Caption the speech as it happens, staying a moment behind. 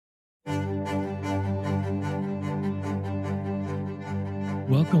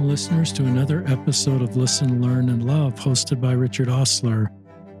Welcome, listeners, to another episode of Listen, Learn, and Love, hosted by Richard Osler.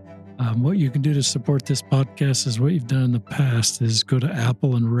 What you can do to support this podcast is what you've done in the past, is go to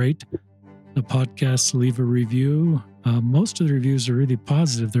Apple and rate the podcast, leave a review. Most of the reviews are really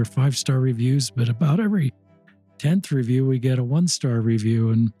positive. They're 5-star reviews, but about every 10th review, we get a 1-star review.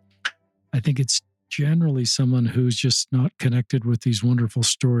 And I think it's generally someone who's just not connected with these wonderful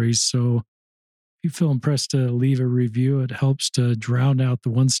stories. So if you feel impressed to leave a review, it helps to drown out the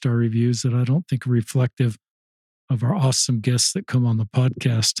 1-star reviews that I don't think are reflective of our awesome guests that come on the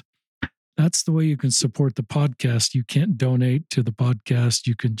podcast. That's the way you can support the podcast. You can't donate to the podcast.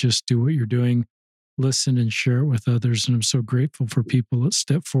 You can just do what you're doing, listen and share it with others. And I'm so grateful for people that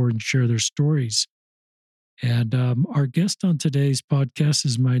step forward and share their stories. And our guest on today's podcast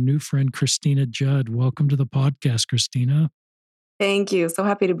is my new friend, Christina Judd. Welcome to the podcast, Christina. Thank you. So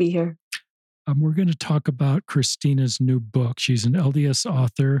happy to be here. We're going to talk about Christina's new book. She's an LDS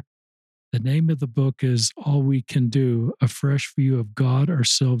author. The name of the book is All We Can Do, A Fresh View of God,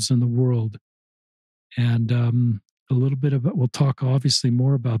 Ourselves, and the World. And a little bit about, we'll talk obviously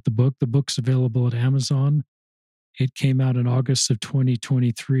more about the book. The book's available at Amazon. It came out in August of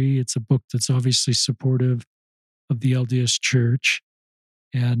 2023. It's a book that's obviously supportive of the LDS Church.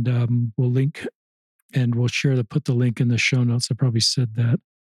 And we'll link and we'll put the link in the show notes. I probably said that.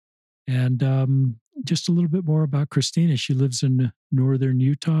 And just a little bit more about Christina. She lives in northern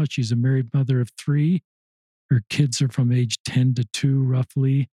Utah. She's a married mother of 3. Her kids are from age 10 to 2,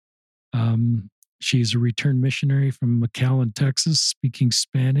 roughly. She's a returned missionary from McAllen, Texas, speaking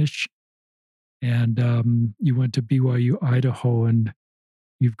Spanish. And you went to BYU, Idaho, and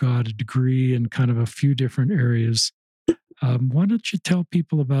you've got a degree in kind of a few different areas. Why don't you tell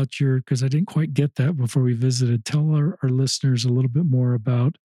people about because I didn't quite get that before we visited. Tell our listeners a little bit more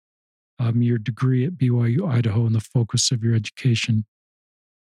about your degree at BYU, Idaho, and the focus of your education.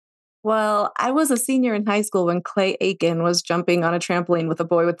 Well, I was a senior in high school when Clay Aiken was jumping on a trampoline with a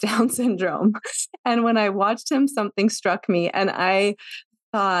boy with Down syndrome. And when I watched him, something struck me. And I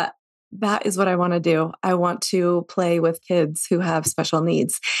thought, that is what I want to do. I want to play with kids who have special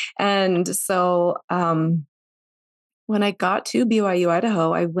needs. And so when I got to BYU,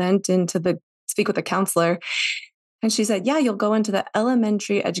 Idaho, I went in to speak with a counselor. And she said, yeah, you'll go into the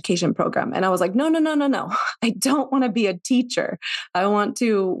elementary education program. And I was like, no. I don't want to be a teacher. I want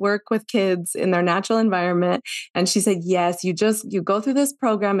to work with kids in their natural environment. And she said, yes, you go through this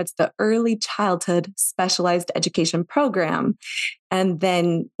program. It's the early childhood specialized education program. And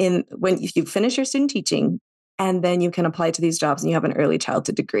then if you finish your student teaching, and then you can apply to these jobs and you have an early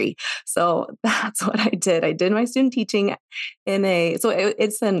childhood degree. So that's what I did. I did my student teaching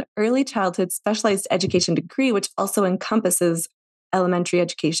it's an early childhood specialized education degree, which also encompasses elementary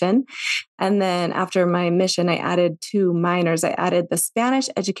education. And then after my mission, I added 2 minors. I added the Spanish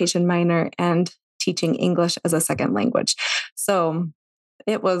education minor and teaching English as a second language. So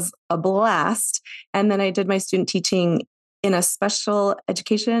it was a blast. And then I did my student teaching in a special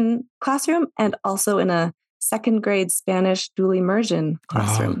education classroom and also in a 2nd grade Spanish dual immersion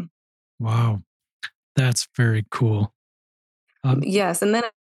classroom. Wow. That's very cool. Yes. And then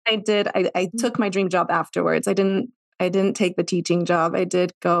I took my dream job afterwards. I didn't take the teaching job. I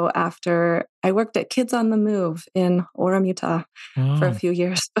did go after, I worked at Kids on the Move in Orem, Utah for a few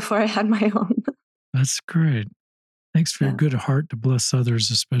years before I had my own. That's great. Thanks for your good heart to bless others,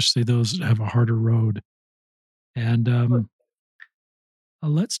 especially those that have a harder road. And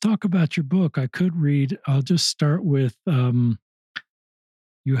let's talk about your book. I could read, I'll just start with,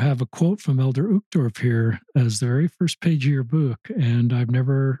 you have a quote from Elder Uchtdorf here as the very first page of your book. And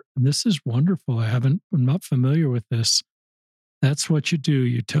this is wonderful. I'm not familiar with this. That's what you do.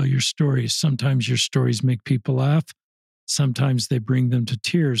 You tell your stories. Sometimes your stories make people laugh. Sometimes they bring them to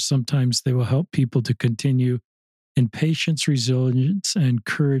tears. Sometimes they will help people to continue in patience, resilience, and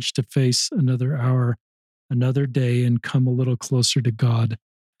courage to face another hour, another day, and come a little closer to God.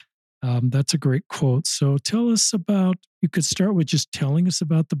 That's a great quote. So tell us you could start with just telling us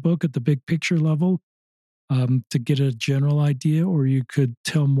about the book at the big picture level to get a general idea, or you could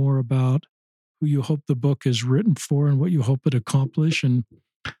tell more about who you hope the book is written for and what you hope it accomplish. And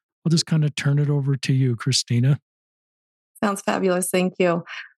I'll just kind of turn it over to you, Christina. Sounds fabulous. Thank you.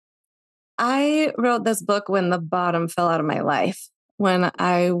 I wrote this book when the bottom fell out of my life, when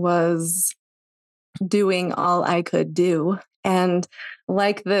I was doing all I could do. And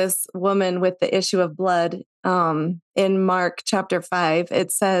like this woman with the issue of blood in Mark chapter 5,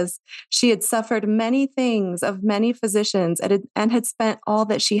 it says, she had suffered many things of many physicians and had spent all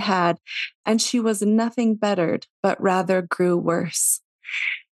that she had, and she was nothing bettered, but rather grew worse.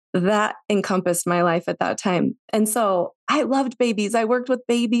 that encompassed my life at that time. And so I loved babies. I worked with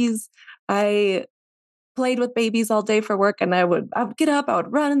babies. I played with babies all day for work, and I would get up, I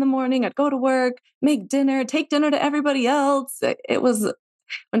would run in the morning, I'd go to work, make dinner, take dinner to everybody else. It was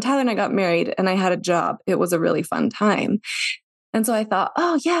when Tyler and I got married and I had a job, it was a really fun time. And so I thought,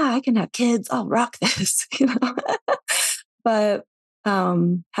 oh yeah, I can have kids. I'll rock this, But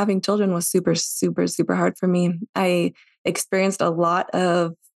having children was super, super, super hard for me. I experienced a lot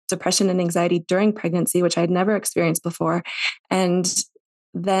of depression and anxiety during pregnancy, which I'd never experienced before. And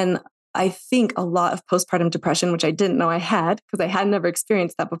then I think a lot of postpartum depression, which I didn't know I had because I had never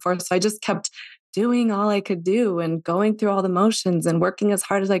experienced that before. So I just kept doing all I could do and going through all the motions and working as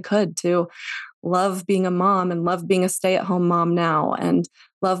hard as I could to love being a mom and love being a stay-at-home mom now and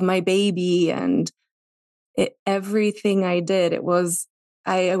love my baby. And everything I did,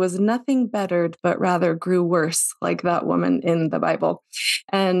 I was nothing bettered, but rather grew worse, like that woman in the Bible.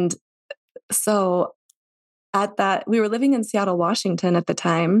 And so we were living in Seattle, Washington at the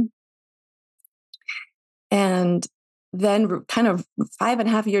time. And then kind of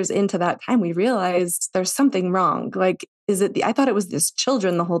 5.5 years into that time, we realized there's something wrong. Like, I thought it was this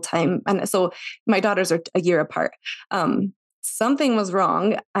children the whole time. And so my daughters are a year apart. Something was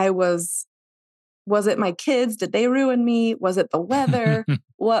wrong. Was it my kids? Did they ruin me? Was it the weather?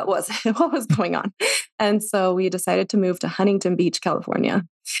 What was it? What was going on? And so we decided to move to Huntington Beach, California.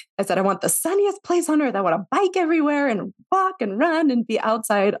 I said, I want the sunniest place on earth. I want to bike everywhere and walk and run and be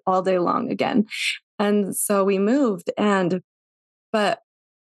outside all day long again. And so we moved. But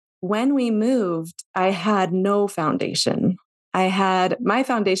when we moved, I had no foundation. My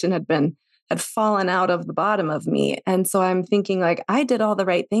foundation had fallen out of the bottom of me. And so I'm thinking, like, I did all the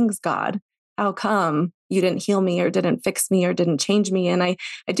right things, God. How come you didn't heal me or didn't fix me or didn't change me? And I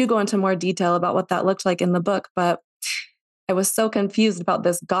do go into more detail about what that looked like in the book, but I was so confused about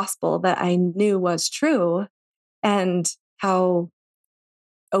this gospel that I knew was true and how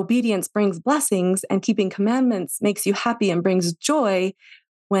obedience brings blessings and keeping commandments makes you happy and brings joy,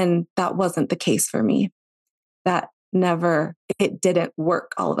 when that wasn't the case for me. It didn't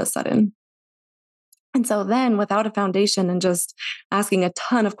work all of a sudden. And so then, without a foundation and just asking a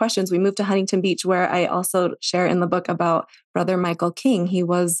ton of questions, we moved to Huntington Beach, where I also share in the book about Brother Michael King. He's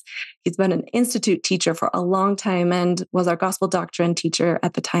been an institute teacher for a long time and was our gospel doctrine teacher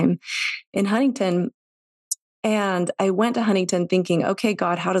at the time in Huntington. And I went to Huntington thinking, okay,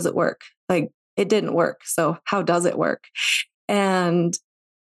 God, how does it work? Like, it didn't work. So how does it work? And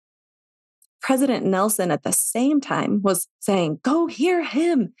President Nelson at the same time was saying, go hear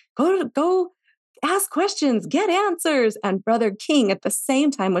him, go ask questions, get answers. And Brother King at the same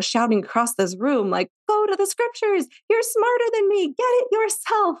time was shouting across this room, like, go to the scriptures. You're smarter than me. Get it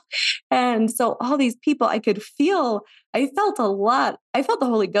yourself. And so all these people, I felt a lot. I felt the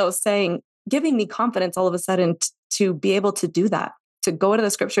Holy Ghost giving me confidence all of a sudden to be able to do that, to go to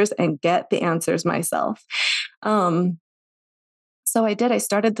the scriptures and get the answers myself. So I did. I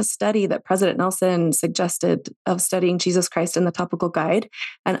started the study that President Nelson suggested of studying Jesus Christ in the Topical Guide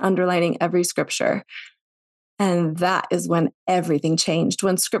and underlining every scripture. And that is when everything changed,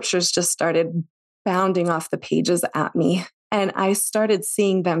 when scriptures just started bounding off the pages at me. And I started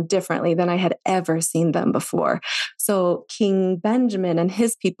seeing them differently than I had ever seen them before. So King Benjamin and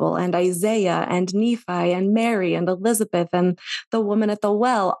his people, and Isaiah and Nephi and Mary and Elizabeth and the woman at the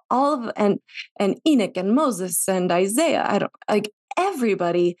well, and Enoch and Moses and Isaiah,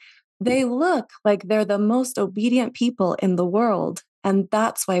 everybody, they look like they're the most obedient people in the world. And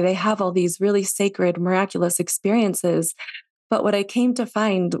that's why they have all these really sacred, miraculous experiences. But what I came to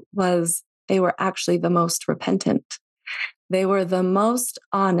find was they were actually the most repentant. They were the most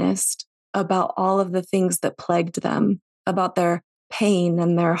honest about all of the things that plagued them, about their pain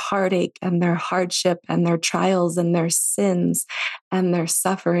and their heartache and their hardship and their trials and their sins and their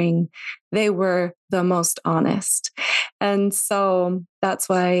suffering. They were the most honest. And so that's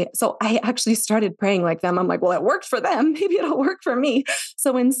why, I actually started praying like them. I'm like, well, it worked for them. Maybe it'll work for me.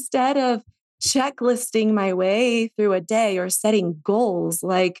 So instead of checklisting my way through a day or setting goals,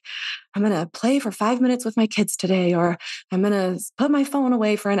 like I'm going to play for 5 minutes with my kids today, or I'm going to put my phone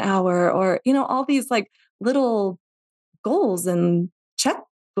away for an hour, or, all these like little goals and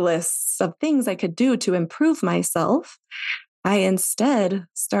checklists of things I could do to improve myself, I instead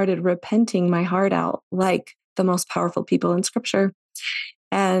started repenting my heart out like the most powerful people in scripture.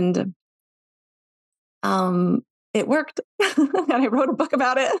 And it worked. And I wrote a book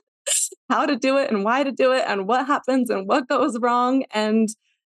about it, how to do it and why to do it and what happens and what goes wrong and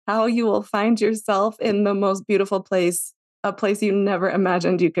how you will find yourself in the most beautiful place, a place you never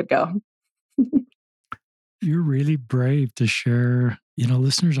imagined you could go. You're really brave to share,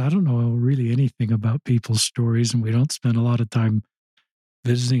 listeners, I don't know really anything about people's stories, and we don't spend a lot of time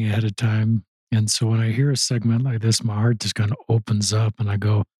visiting ahead of time. And so when I hear a segment like this, my heart just kind of opens up and I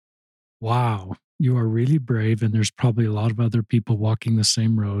go, wow, you are really brave. And there's probably a lot of other people walking the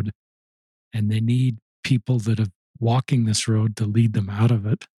same road, and they need people that are walking this road to lead them out of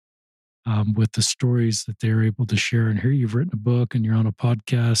it, with the stories that they're able to share. And here you've written a book and you're on a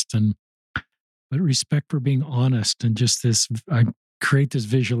podcast, and but respect for being honest and just this. I create this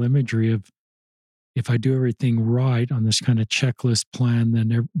visual imagery of, if I do everything right on this kind of checklist plan,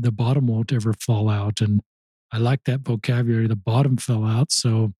 then the bottom won't ever fall out. And I like that vocabulary. The bottom fell out.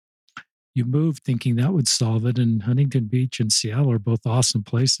 So you move thinking that would solve it. And Huntington Beach and Seattle are both awesome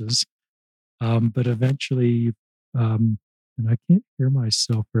places. But eventually, and I can't hear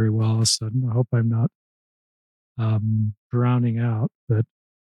myself very well all of a sudden. I hope I'm not drowning out, but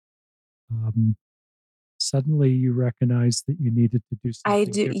um, suddenly you recognize that you needed to do I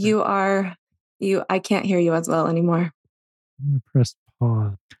something do. different. I can't hear you as well anymore. I'm going to press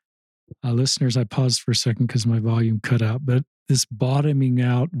pause. Listeners, I paused for a second because my volume cut out, but this bottoming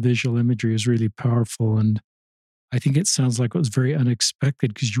out visual imagery is really powerful. And I think it sounds like it was very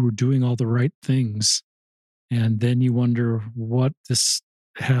unexpected because you were doing all the right things. And then you wonder what this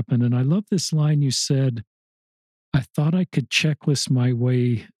happened. And I love this line you said, I thought I could checklist my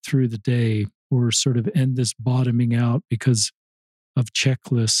way through the day, or sort of end this bottoming out because of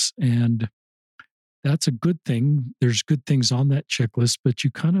checklists. And that's a good thing. There's good things on that checklist, but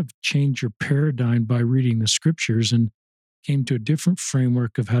you kind of change your paradigm by reading the scriptures and came to a different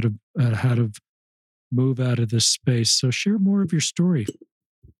framework of how to move out of this space. So share more of your story.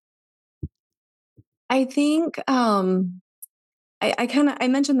 I think I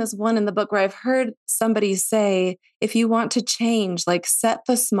mentioned this one in the book where I've heard somebody say, if you want to change, like set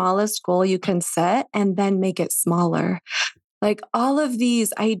the smallest goal you can set and then make it smaller. Like all of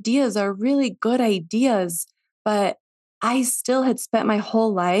these ideas are really good ideas, but I still had spent my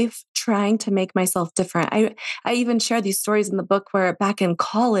whole life trying to make myself different. I even share these stories in the book where back in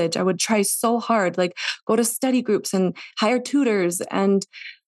college, I would try so hard, like go to study groups and hire tutors and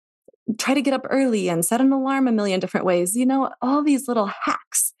try to get up early and set an alarm a million different ways. All these little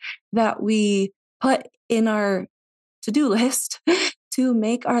hacks that we put in our to-do list to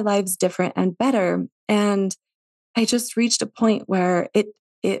make our lives different and better. And I just reached a point where it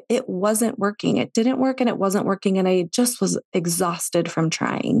wasn't working. It didn't work and it wasn't working. And I just was exhausted from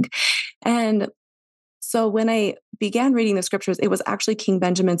trying. And so when I began reading the scriptures, it was actually King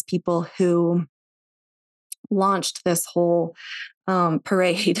Benjamin's people who launched this whole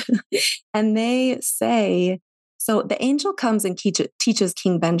parade. And they say, so the angel comes and teaches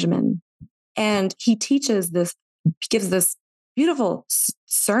King Benjamin, and he gives this beautiful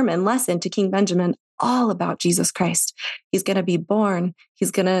sermon lesson to King Benjamin all about Jesus Christ. He's going to be born.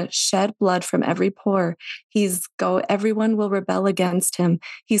 He's going to shed blood from every pore. Everyone will rebel against him.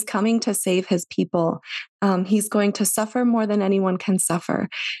 He's coming to save his people. He's going to suffer more than anyone can suffer.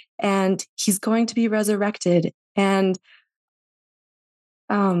 And he's going to be resurrected. And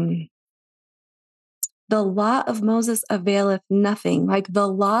the law of Moses availeth nothing. Like the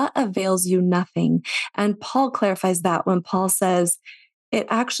law avails you nothing. And Paul clarifies that when Paul says it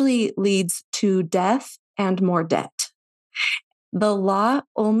actually leads to death and more debt. The law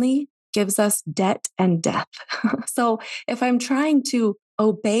only gives us debt and death. So if I'm trying to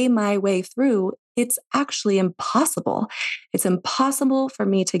obey my way through, it's actually impossible. It's impossible for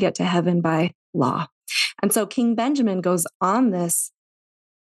me to get to heaven by law. And so King Benjamin goes on this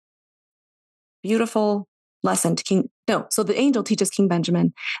beautiful lesson so the angel teaches King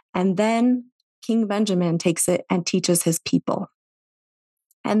Benjamin, and then King Benjamin takes it and teaches his people.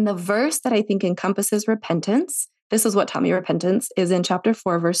 And the verse that I think encompasses repentance, this is what taught me repentance, is in chapter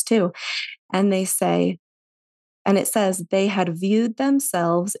 4, verse 2. And it says, they had viewed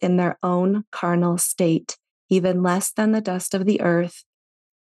themselves in their own carnal state, even less than the dust of the earth.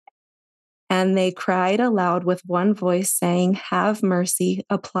 And they cried aloud with one voice, saying, have mercy,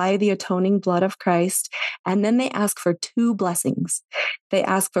 apply the atoning blood of Christ. And then they ask for two blessings. They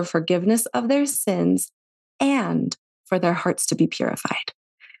ask for forgiveness of their sins and for their hearts to be purified.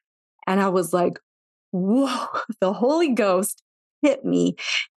 And I was like, whoa, the Holy Ghost hit me.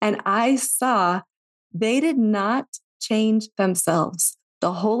 And I saw they did not change themselves.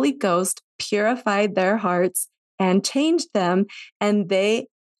 The Holy Ghost purified their hearts and changed them. And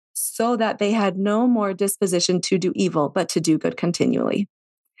so that they had no more disposition to do evil, but to do good continually.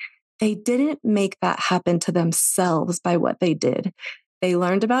 They didn't make that happen to themselves by what they did. They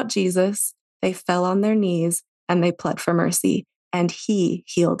learned about Jesus, they fell on their knees, and they pled for mercy, and he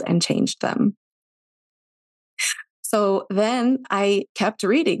healed and changed them. So then I kept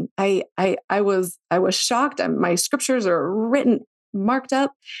reading. I was shocked. My scriptures are written, marked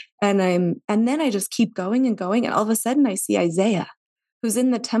up, and then I just keep going and going. And all of a sudden I see Isaiah, who's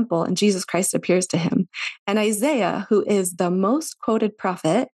in the temple, and Jesus Christ appears to him. And Isaiah, who is the most quoted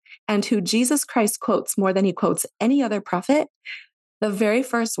prophet and who Jesus Christ quotes more than he quotes any other prophet, the very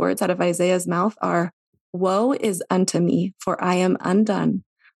first words out of Isaiah's mouth are, "Woe is unto me, for I am undone,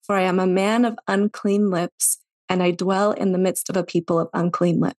 for I am a man of unclean lips, and I dwell in the midst of a people of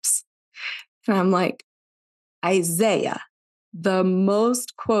unclean lips." And I'm like, Isaiah, the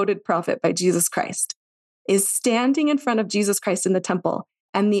most quoted prophet by Jesus Christ, is standing in front of Jesus Christ in the temple.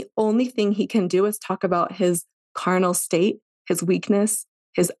 And the only thing he can do is talk about his carnal state, his weakness,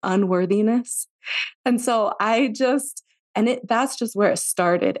 his unworthiness. And so that's just where it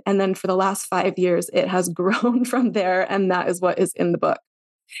started. And then for the last 5 years, it has grown from there. And that is what is in the book.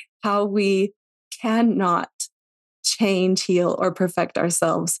 How we cannot change, heal, or perfect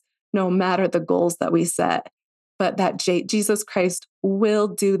ourselves, no matter the goals that we set, but that Jesus Christ will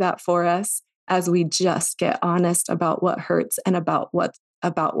do that for us as we just get honest about what hurts and about what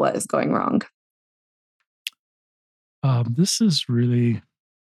is going wrong. This is really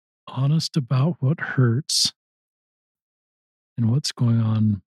honest about what hurts and what's going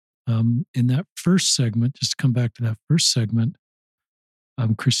on. In that first segment, just to come back to that first segment,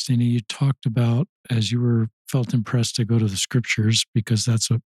 Christina, you talked about as you were felt impressed to go to the scriptures because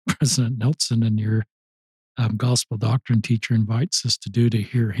that's what President Nelson and your gospel doctrine teacher invites us to do, to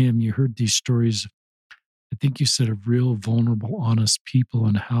hear him. You heard these stories, I think you said, of real, vulnerable, honest people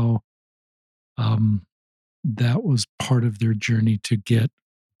and how that was part of their journey to get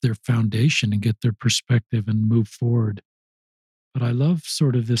their foundation and get their perspective and move forward. But I love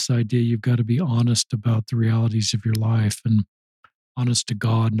sort of this idea you've got to be honest about the realities of your life and honest to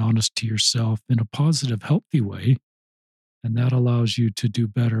God and honest to yourself in a positive, healthy way. And that allows you to do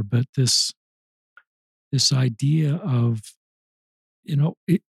better. But this idea of,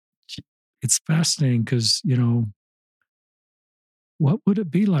 it's fascinating because, what would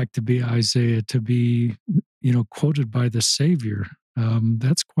it be like to be Isaiah, to be, quoted by the Savior?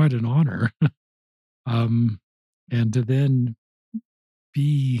 That's quite an honor. um, and to then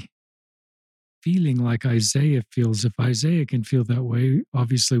be feeling like Isaiah feels. If Isaiah can feel that way,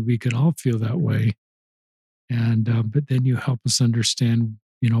 obviously we can all feel that way. And but then you help us understand,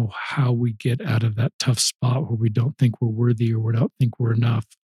 how we get out of that tough spot where we don't think we're worthy or we don't think we're enough.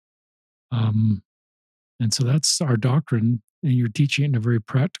 And so that's our doctrine, and you're teaching it in a very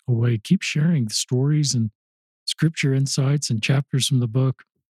practical way. Keep sharing the stories and scripture insights and chapters from the book.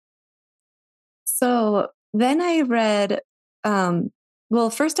 So then I read,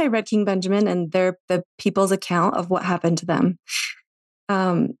 first I read King Benjamin and the people's account of what happened to them.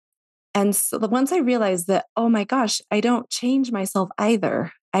 And so once I realized that, oh my gosh, I don't change myself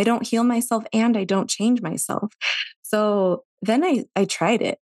either. I don't heal myself and I don't change myself. So then I tried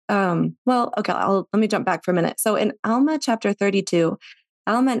it. Okay, let me jump back for a minute. So in Alma chapter 32,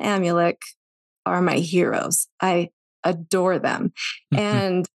 Alma and Amulek are my heroes. I adore them.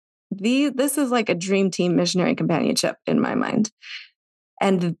 And this is like a dream team missionary companionship in my mind.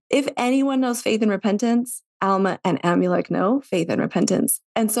 And if anyone knows faith and repentance, Alma and Amulek know faith and repentance.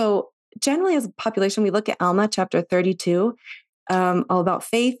 And so generally as a population, we look at Alma chapter 32, all about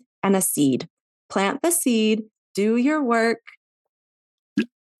faith and a seed. Plant the seed, do your work,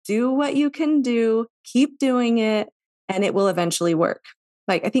 do what you can do, keep doing it, and it will eventually work.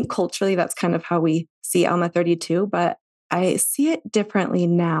 Like, I think culturally, that's kind of how we see Alma 32, but I see it differently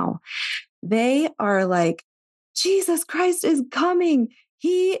now. They are like, Jesus Christ is coming.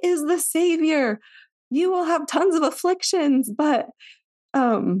 He is the Savior. You will have tons of afflictions, but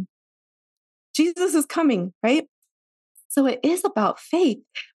Jesus is coming, right? So it is about faith,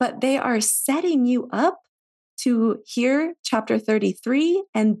 but they are setting you up to hear chapter 33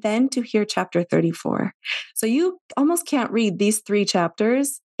 and then to hear chapter 34. So you almost can't read these three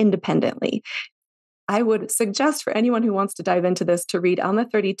chapters independently. I would suggest for anyone who wants to dive into this to read Alma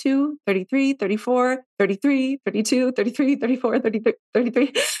 32, 33, 34, 33, 32, 33, 34, 33,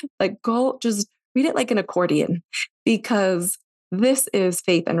 33. Like, go just read it like an accordion, because this is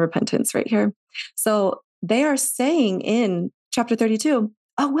faith and repentance right here. So they are saying in chapter 32,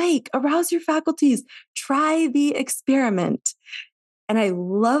 awake, arouse your faculties, try the experiment. And I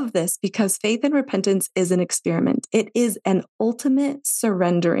love this because faith and repentance is an experiment. It is an ultimate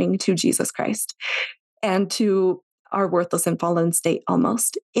surrendering to Jesus Christ and to our worthless and fallen state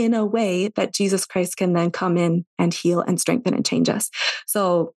almost, in a way that Jesus Christ can then come in and heal and strengthen and change us.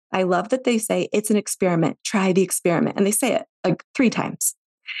 So I love that they say it's an experiment, try the experiment. And they say it like 3 times.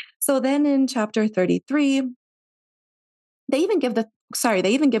 So then in chapter 33, they even give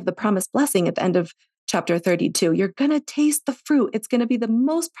the promised blessing at the end of chapter 32. You're going to taste the fruit. It's going to be the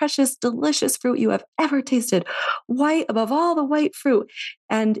most precious, delicious fruit you have ever tasted, white above all the white fruit.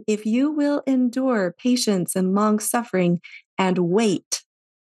 And if you will endure patience and long suffering and wait,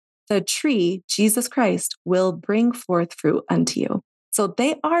 the tree, Jesus Christ, will bring forth fruit unto you. So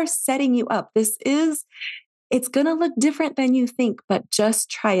they are setting you up. It's going to look different than you think, but just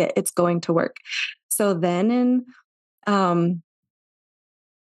try it. It's going to work. So then in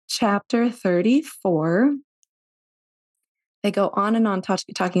chapter 34, they go on and on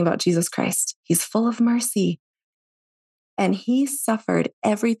talking about Jesus Christ. He's full of mercy. And he suffered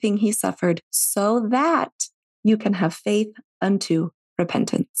everything he suffered so that you can have faith unto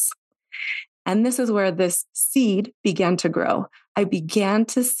repentance. And this is where this seed began to grow. I began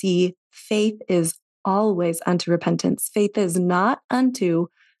to see faith is always unto repentance. Faith is not unto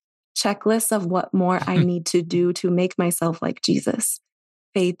checklists of what more I need to do to make myself like Jesus.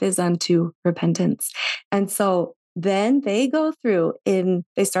 Faith is unto repentance. And so then they go through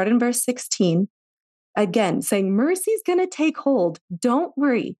they start in verse 16, again, saying, mercy's going to take hold. Don't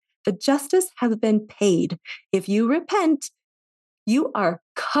worry. The justice has been paid. If you repent, you are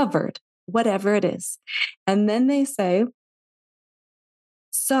covered, whatever it is. And then they say,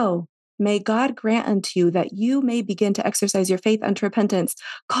 so may God grant unto you that you may begin to exercise your faith unto repentance.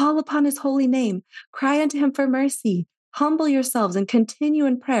 Call upon his holy name. Cry unto him for mercy. Humble yourselves and continue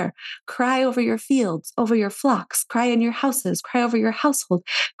in prayer. Cry over your fields, over your flocks. Cry in your houses. Cry over your household.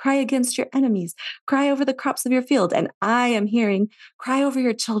 Cry against your enemies. Cry over the crops of your field. And I am hearing, cry over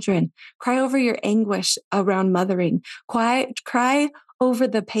your children. Cry over your anguish around mothering. Cry over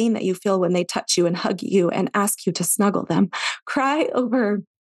the pain that you feel when they touch you and hug you and ask you to snuggle them. Cry over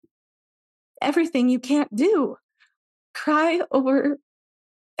everything you can't do. Cry over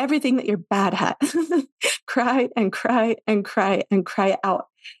everything that you're bad at. Cry and cry and cry and cry out.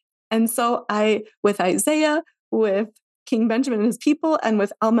 And so with Isaiah, with King Benjamin and his people, and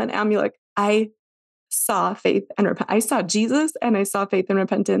with Alma and Amulek, I saw faith and I saw Jesus and I saw faith and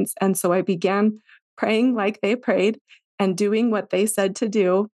repentance. And so I began praying like they prayed and doing what they said to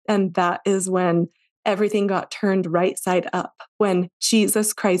do. And that is when everything got turned right side up, when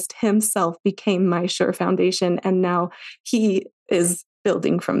Jesus Christ himself became my sure foundation. And now he is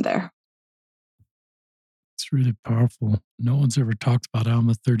building from there. It's really powerful. No one's ever talked about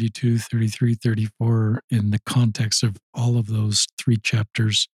Alma 32, 33, 34 in the context of all of those three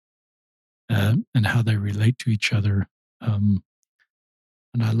chapters and how they relate to each other. And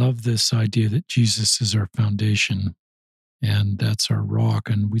I love this idea that Jesus is our foundation and that's our rock.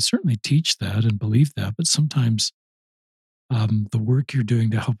 And we certainly teach that and believe that. But sometimes the work you're doing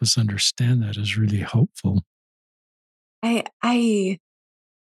to help us understand that is really helpful.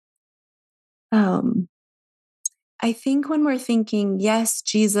 I think when we're thinking, yes,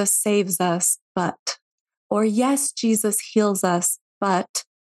 Jesus saves us, but, or yes, Jesus heals us, but,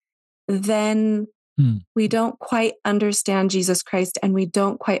 then we don't quite understand Jesus Christ and we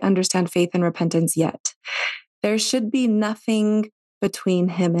don't quite understand faith and repentance yet. There should be nothing between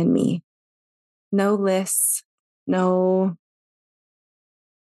him and me. No lists, nothing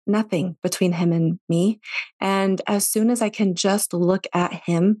between him and me. And as soon as I can just look at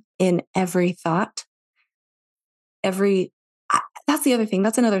him in every thought, that's the other thing.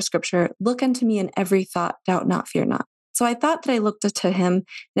 That's another scripture. Look unto me in every thought, doubt not, fear not. So I thought that I looked to him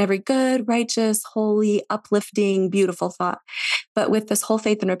in every good, righteous, holy, uplifting, beautiful thought. But with this whole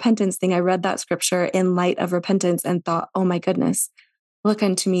faith and repentance thing, I read that scripture in light of repentance and thought, oh my goodness, look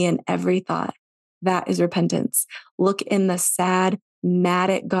unto me in every thought. That is repentance. Look in the sad, mad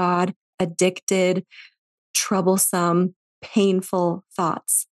at God, addicted, troublesome, painful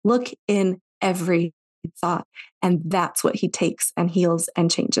thoughts. Look in every thought. And that's what he takes and heals and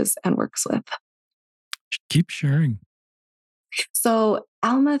changes and works with. Keep sharing. So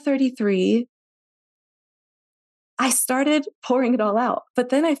Alma 33, I started pouring it all out, but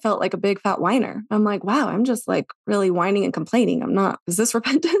then I felt like a big fat whiner. I'm like, wow, I'm just like really whining and complaining. Is this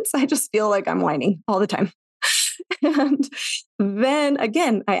repentance? I just feel like I'm whining all the time. And then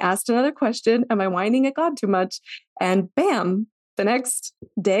again, I asked another question, am I whining at God too much? And bam, the next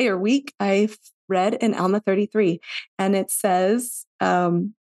day or week, I read in Alma 33 and it says,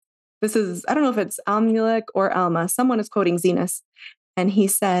 this is, I don't know if it's Amulek or Alma. Someone is quoting Zenos. And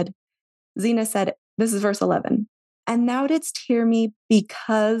Zena said, this is verse 11. And thou didst hear me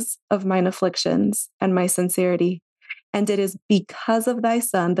because of mine afflictions and my sincerity. And it is because of thy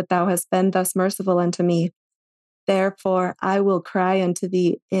Son that thou hast been thus merciful unto me. Therefore, I will cry unto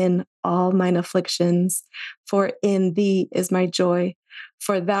thee in all mine afflictions, for in thee is my joy.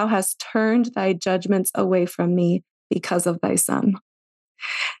 For thou hast turned thy judgments away from me. because of thy son.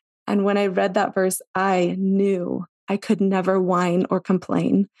 And when I read that verse, I knew I could never whine or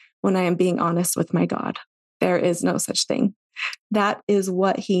complain when I am being honest with my God. There is no such thing. That is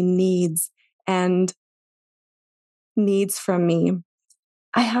what he needs and needs from me.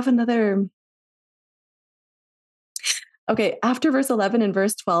 I have another. Okay, after verse 11 and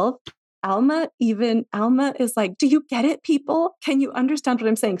verse 12, Alma is like, do you get it, people? Can you understand what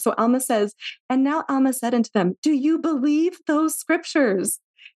I'm saying? So Alma says, and now Alma said unto them, do you believe those scriptures?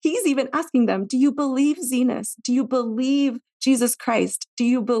 He's even asking them, do you believe Zenos? Do you believe Jesus Christ? Do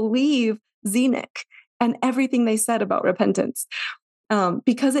you believe Zenock and everything they said about repentance?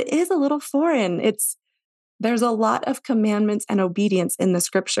 Because it is a little foreign. There's a lot of commandments and obedience in the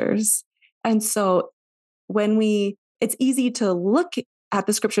scriptures. And so it's easy to look at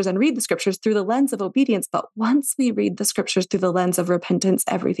the scriptures and read the scriptures through the lens of obedience. But once we read the scriptures through the lens of repentance,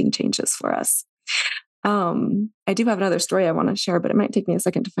 everything changes for us. I do have another story I want to share, but it might take me a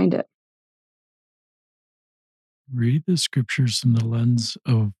second to find it. Read the scriptures from the lens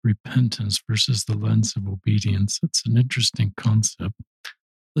of repentance versus the lens of obedience. It's an interesting concept.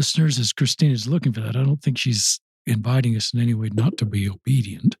 Listeners, as Christina is looking for that, I don't think she's inviting us in any way not to be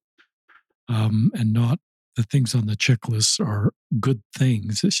obedient, and not the things on the checklist are good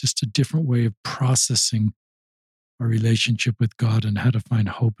things. It's just a different way of processing our relationship with God and how to find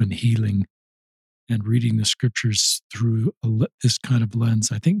hope and healing, and reading the scriptures through this kind of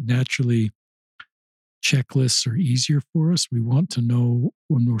lens. I think naturally checklists are easier for us. We want to know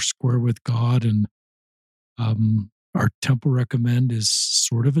when we're square with God, and our temple recommend is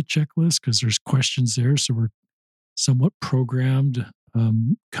sort of a checklist because there's questions there. So we're somewhat programmed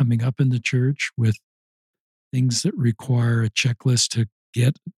coming up in the church with things that require a checklist to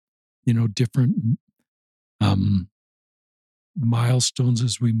get, different milestones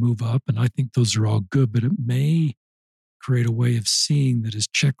as we move up. And I think those are all good, but it may create a way of seeing that as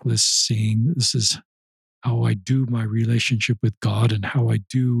checklists, seeing this is how I do my relationship with God and how I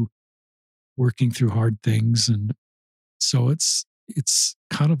do working through hard things. And so it's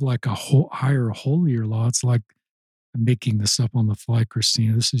kind of like a higher, holier law. It's like, I'm making this up on the fly,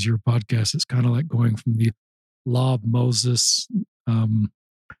 Christina. This is your podcast. It's kind of like going from the law of Moses,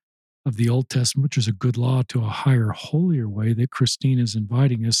 of the Old Testament, which is a good law, to a higher, holier way that Christine is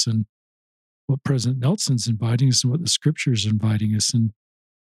inviting us, and what President Nelson's inviting us, and what the scripture is inviting us. And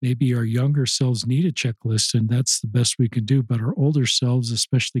maybe our younger selves need a checklist, and that's the best we can do. But our older selves,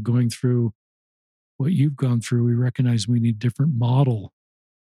 especially going through what you've gone through, we recognize we need a different model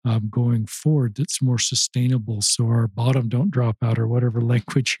going forward that's more sustainable, so our bottom don't drop out, or whatever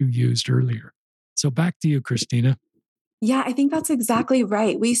language you used earlier. So back to you, Christina. Yeah, I think that's exactly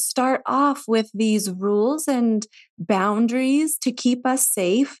right. We start off with these rules and boundaries to keep us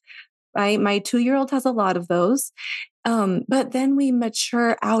safe. Right? My 2-year-old has a lot of those. But then we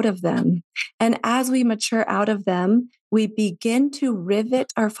mature out of them. And as we mature out of them, we begin to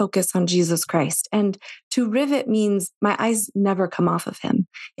rivet our focus on Jesus Christ. And to rivet means my eyes never come off of him.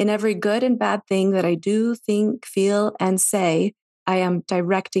 In every good and bad thing that I do, think, feel, and say, I am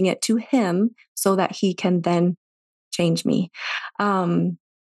directing it to him so that he can then change me. I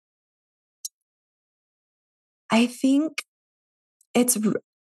think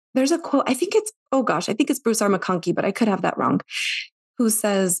there's a quote, I think it's Bruce R. McConkie, but I could have that wrong, who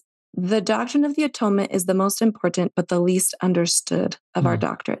says, the doctrine of the atonement is the most important, but the least understood of our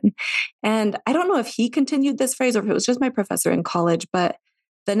doctrine. And I don't know if he continued this phrase or if it was just my professor in college, but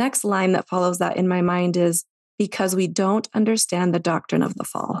the next line that follows that in my mind is, because we don't understand the doctrine of the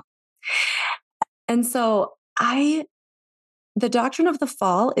fall. And so the doctrine of the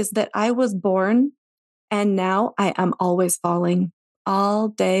fall is that I was born and now I am always falling. All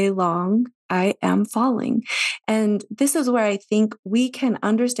day long, I am falling. And this is where I think we can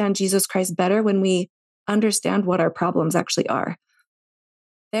understand Jesus Christ better when we understand what our problems actually are.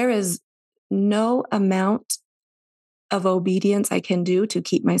 There is no amount of obedience I can do to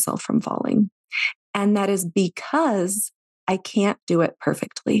keep myself from falling. And that is because I can't do it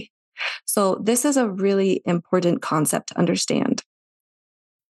perfectly. So this is a really important concept to understand.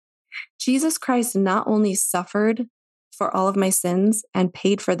 Jesus Christ not only suffered for all of my sins and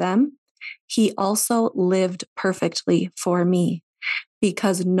paid for them, he also lived perfectly for me,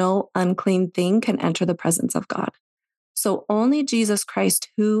 because no unclean thing can enter the presence of God. So only Jesus Christ,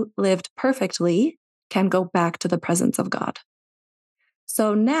 who lived perfectly, can go back to the presence of God.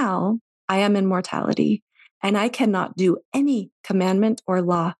 So now I am in mortality, and I cannot do any commandment or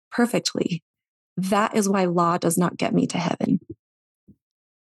law perfectly. That is why law does not get me to heaven.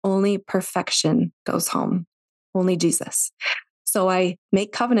 Only perfection goes home. Only Jesus. So I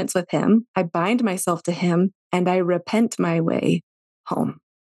make covenants with him, I bind myself to him, and I repent my way home.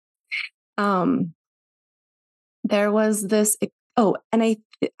 There was this, and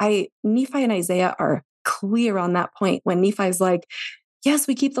Nephi and Isaiah are clear on that point when Nephi's like, yes,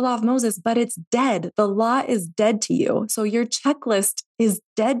 we keep the law of Moses, but it's dead. The law is dead to you. So your checklist is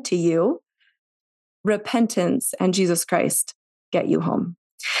dead to you. Repentance and Jesus Christ get you home.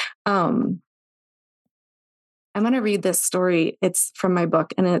 I'm going to read this story. It's from my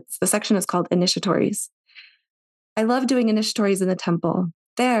book, and the section is called Initiatories. I love doing initiatories in the temple.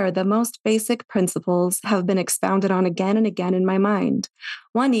 There, the most basic principles have been expounded on again and again in my mind.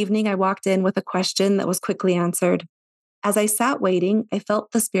 One evening, I walked in with a question that was quickly answered. As I sat waiting, I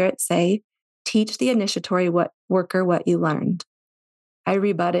felt the Spirit say, teach the initiatory worker what you learned. I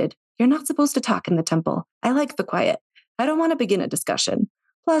rebutted, you're not supposed to talk in the temple. I like the quiet. I don't want to begin a discussion.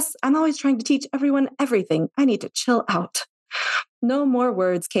 Plus, I'm always trying to teach everyone everything. I need to chill out. No more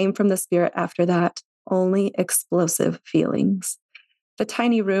words came from the Spirit after that, only explosive feelings. The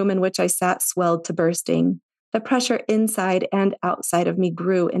tiny room in which I sat swelled to bursting. The pressure inside and outside of me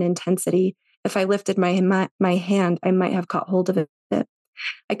grew in intensity. If I lifted my hand, I might have caught hold of it.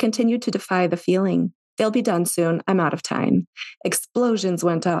 I continued to defy the feeling. They'll be done soon. I'm out of time. Explosions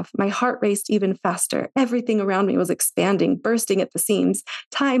went off. My heart raced even faster. Everything around me was expanding, bursting at the seams.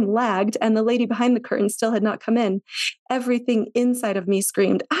 Time lagged, and the lady behind the curtain still had not come in. Everything inside of me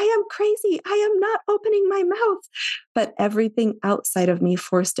screamed, I am crazy. I am not opening my mouth. But everything outside of me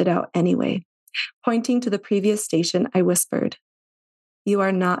forced it out anyway. Pointing to the previous station, I whispered, you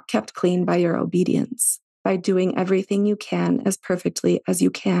are not kept clean by your obedience, by doing everything you can as perfectly as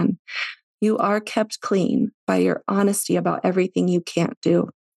you can. You are kept clean by your honesty about everything you can't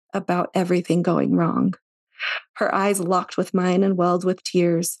do, about everything going wrong. Her eyes locked with mine and welled with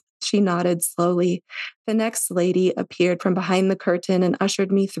tears. She nodded slowly. The next lady appeared from behind the curtain and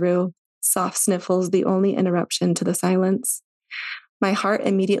ushered me through, soft sniffles the only interruption to the silence. My heart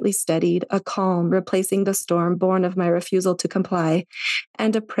immediately steadied, a calm replacing the storm born of my refusal to comply,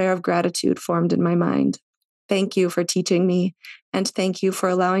 and a prayer of gratitude formed in my mind. Thank you for teaching me, and thank you for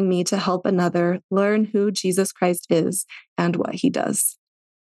allowing me to help another learn who Jesus Christ is and what he does.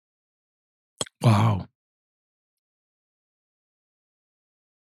 Wow.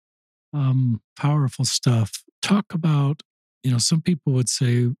 Powerful stuff. Talk about, some people would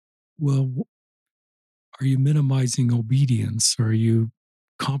say, well, are you minimizing obedience? Are you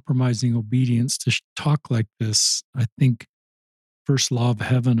compromising obedience to talk like this? I think first law of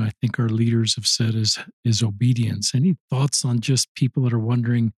heaven, I think our leaders have said is obedience. Any thoughts on just people that are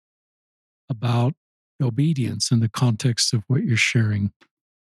wondering about obedience in the context of what you're sharing?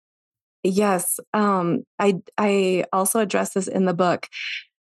 Yes, I also address this in the book.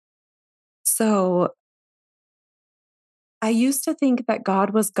 So I used to think that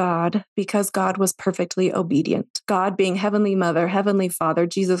God was God because God was perfectly obedient. God being Heavenly Mother, Heavenly Father,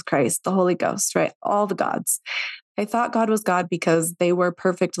 Jesus Christ, the Holy Ghost, right? All the gods. I thought God was God because they were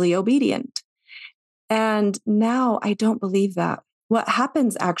perfectly obedient. And now I don't believe that. What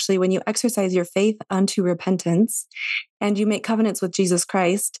happens actually when you exercise your faith unto repentance and you make covenants with Jesus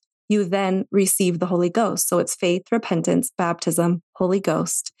Christ, you then receive the Holy Ghost. So it's faith, repentance, baptism, Holy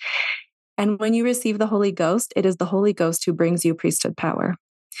Ghost. And when you receive the Holy Ghost, it is the Holy Ghost who brings you priesthood power.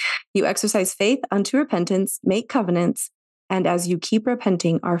 You exercise faith unto repentance, make covenants, and as you keep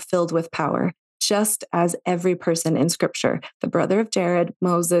repenting, are filled with power, just as every person in Scripture, the brother of Jared,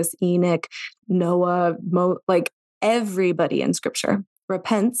 Moses, Enoch, Noah, like everybody in Scripture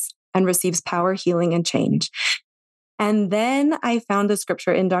repents and receives power, healing, and change. And then I found the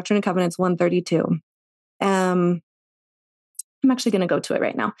Scripture in Doctrine and Covenants 132. I'm actually going to go to it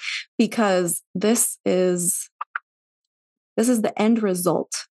right now because this is the end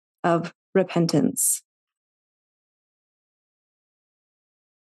result of repentance.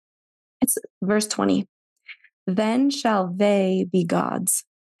 It's verse 20. Then shall they be gods.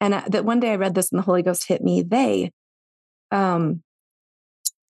 And that one day I read this and the Holy Ghost hit me.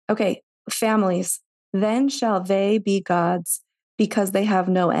 Families. Then shall they be gods because they have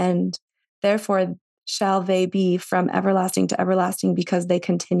no end. Therefore shall they be from everlasting to everlasting because they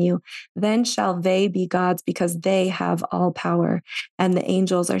continue. Then shall they be gods because they have all power and the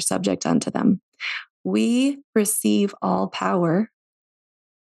angels are subject unto them. We receive all power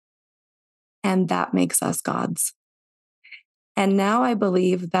and that makes us gods. And now I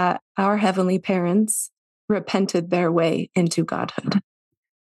believe that our heavenly parents repented their way into godhood.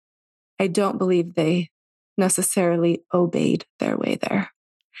 I don't believe they necessarily obeyed their way there.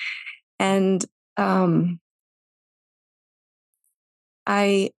 And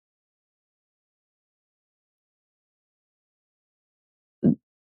I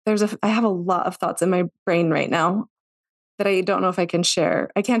I have a lot of thoughts in my brain right now that I don't know if I can share.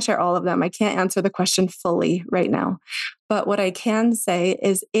 I can't share all of them. I can't answer the question fully right now. But what I can say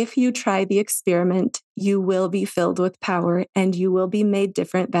is if you try the experiment, you will be filled with power and you will be made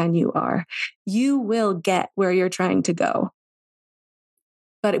different than you are. You will get where you're trying to go,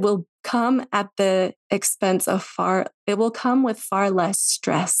 but it will come at the expense of it will come with far less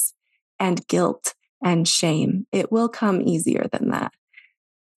stress and guilt and shame. It will come easier than that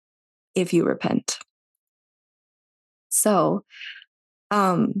if you repent. So,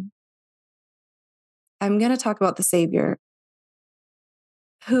 I'm going to talk about the Savior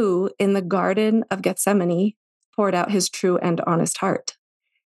who, in the Garden of Gethsemane, poured out his true and honest heart.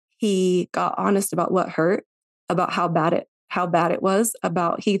 He got honest about what hurt, about how bad it was,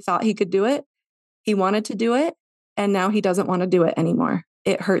 about he thought he could do it, he wanted to do it, and now he doesn't want to do it anymore.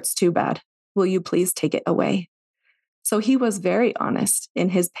 It hurts too bad. Will you please take it away? So he was very honest in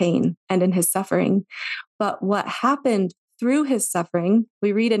his pain and in his suffering. But what happened through his suffering,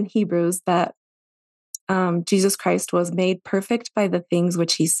 we read in Hebrews that Jesus Christ was made perfect by the things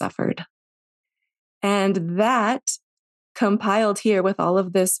which he suffered. And that compiled here with all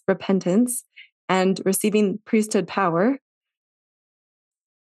of this repentance and receiving priesthood power,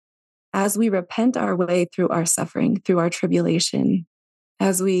 as we repent our way through our suffering, through our tribulation,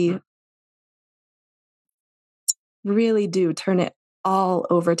 as we really do turn it all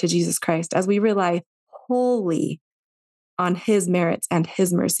over to Jesus Christ, as we rely wholly on his merits and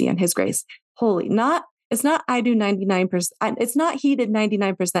his mercy and his grace, wholly. It's not I do 99%. It's not he did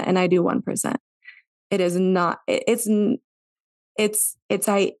 99% and I do 1%. It is not. It's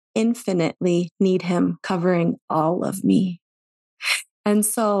I infinitely need him covering all of me. And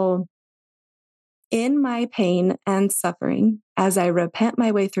so in my pain and suffering, as I repent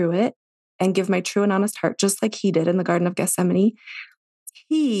my way through it and give my true and honest heart, just like he did in the Garden of Gethsemane,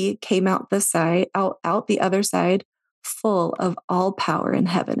 he came out the other side, full of all power in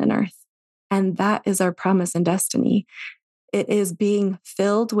heaven and earth. And that is our promise and destiny. It is being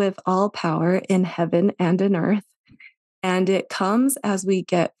filled with all power in heaven and in earth. And it comes as we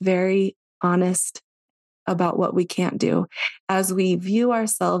get very honest about what we can't do, as we view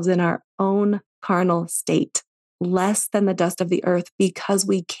ourselves in our own carnal state, less than the dust of the earth, because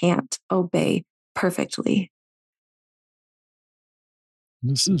we can't obey perfectly.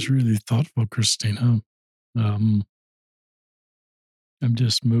 This is really thoughtful, Christina. I'm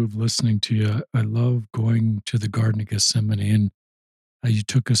just moved listening to you. I love going to the Garden of Gethsemane and how you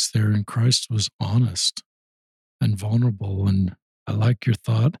took us there, and Christ was honest and vulnerable. And I like your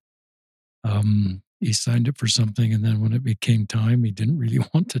thought. He signed up for something, and then when it became time, he didn't really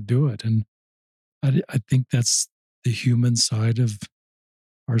want to do it. And I think that's the human side of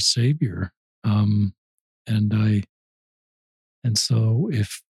our Savior. And so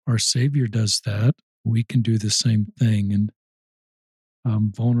if our Savior does that, we can do the same thing. And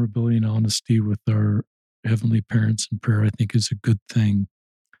vulnerability and honesty with our heavenly parents in prayer, I think, is a good thing.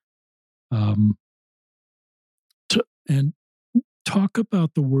 And talk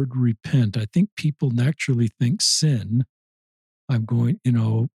about the word repent. I think people naturally think sin. I'm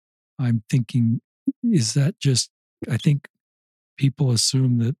thinking, is that just, I think people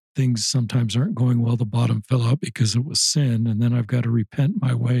assume that things sometimes aren't going well. The bottom fell out because it was sin. And then I've got to repent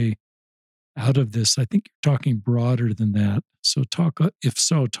my way out of this. I think you're talking broader than that. So talk a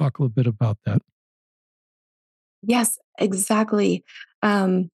little bit about that. Yes, exactly.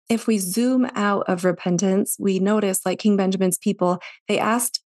 If we zoom out of repentance, we notice, like King Benjamin's people,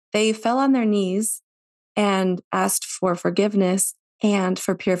 they fell on their knees and asked for forgiveness and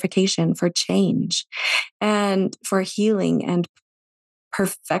for purification, for change, and for healing and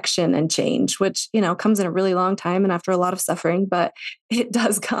perfection and change, which, comes in a really long time and after a lot of suffering, but it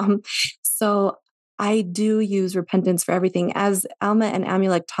does come. So I do use repentance for everything. As Alma and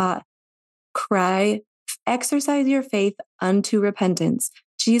Amulek taught, exercise your faith unto repentance.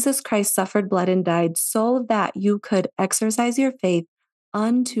 Jesus Christ suffered, bled, and died so that you could exercise your faith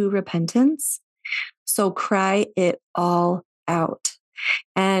unto repentance. So cry it all out.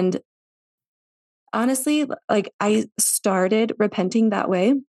 And honestly, like, I started repenting that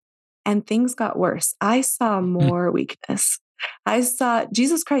way and things got worse. I saw more weakness.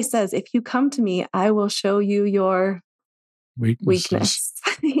 Jesus Christ says, if you come to me, I will show you your weakness.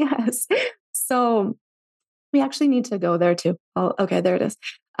 Yes. So we actually need to go there too. Oh, okay, there it is.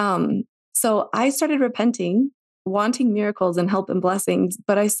 So I started repenting, wanting miracles and help and blessings,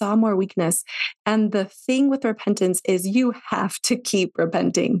 but I saw more weakness. And the thing with repentance is you have to keep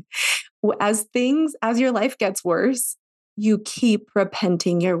repenting. As your life gets worse, you keep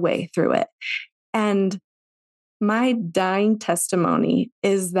repenting your way through it. And My dying testimony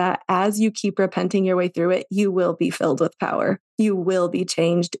is that as you keep repenting your way through it, you will be filled with power. You will be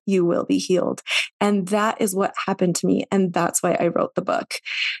changed. You will be healed. And that is what happened to me. And that's why I wrote the book.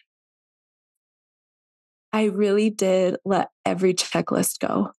 I really did let every checklist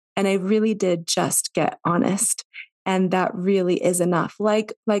go. And I really did just get honest. And that really is enough.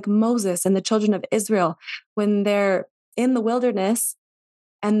 Like Moses and the children of Israel, when they're in the wilderness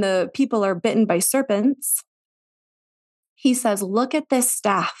and the people are bitten by serpents, he says, look at this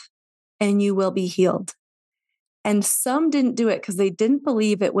staff and you will be healed. And some didn't do it because they didn't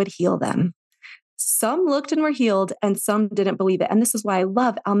believe it would heal them. Some looked and were healed, and some didn't believe it. And this is why I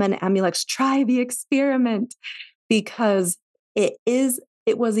love Alma and Amulek's try the experiment, because it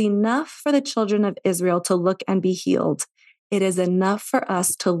was enough for the children of Israel to look and be healed. It is enough for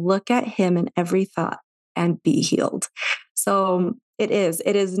us to look at him in every thought and be healed. So it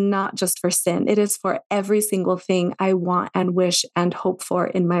is not just for sin. It is for every single thing I want and wish and hope for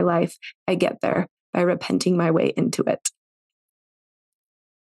in my life. I get there by repenting my way into it.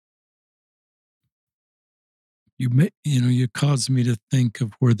 You caused me to think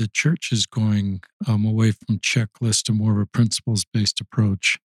of where the church is going, away from checklist to more of a principles-based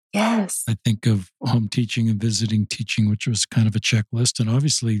approach. Yes. I think of home teaching and visiting teaching, which was kind of a checklist. And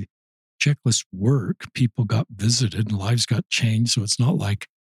obviously, checklists work. People got visited and lives got changed. So it's not like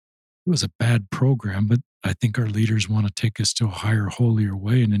it was a bad program, but I think our leaders want to take us to a higher, holier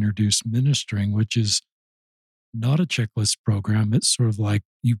way and introduce ministering, which is not a checklist program. It's sort of like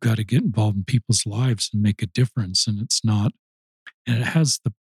you've got to get involved in people's lives and make a difference. And it has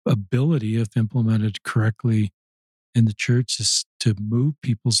the ability, if implemented correctly in the church, is to move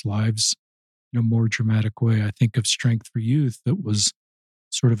people's lives in a more dramatic way. I think of Strength for Youth, that was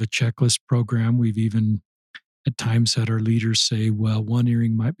sort of a checklist program. We've even at times had our leaders say, well, one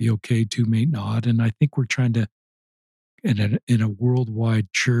earring might be okay, two may not. And I think we're trying to, in a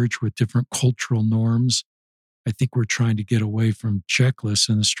worldwide church with different cultural norms, I think we're trying to get away from checklists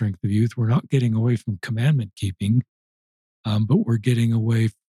in the Strength of Youth. We're not getting away from commandment keeping, but we're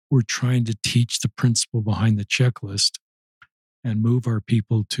trying to teach the principle behind the checklist and move our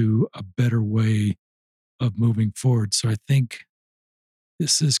people to a better way of moving forward. So I think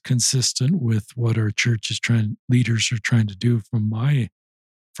this is consistent with what our leaders are trying to do from my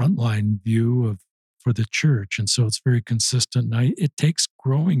frontline view for the church. And so it's very consistent. And it takes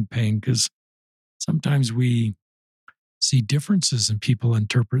growing pain, because sometimes we see differences in people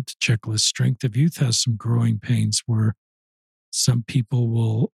interpret the checklist. Strength of Youth has some growing pains where some people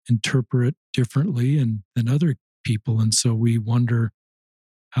will interpret differently than other people. And so we wonder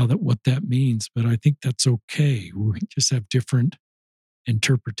what that means. But I think that's okay. We just have different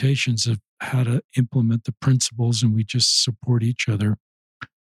interpretations of how to implement the principles, and we just support each other.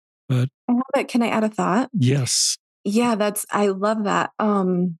 But can I add a thought? Yes. Yeah, I love that.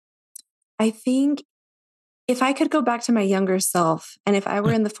 I think if I could go back to my younger self, and if I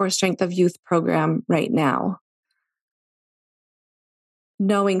were in the For Strength of Youth program right now,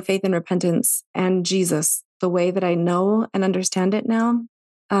 knowing faith and repentance and Jesus the way that I know and understand it now,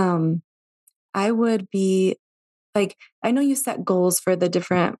 I would be like, I know you set goals for the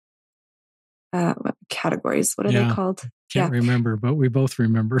different categories. What are they called? Can't remember, but we both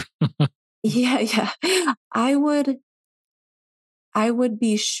remember. Yeah. I would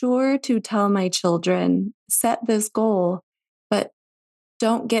be sure to tell my children, set this goal, but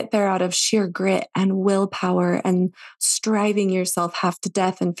don't get there out of sheer grit and willpower and striving yourself half to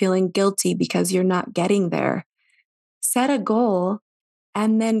death and feeling guilty because you're not getting there. Set a goal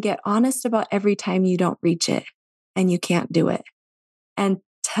and then get honest about every time you don't reach it and you can't do it. And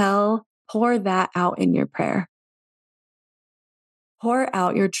pour that out in your prayer. Pour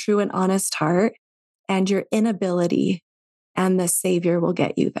out your true and honest heart and your inability, and the Savior will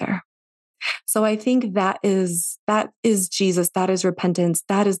get you there. So I think that is Jesus. That is repentance.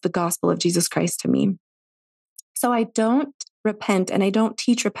 That is the gospel of Jesus Christ to me. So I don't repent and I don't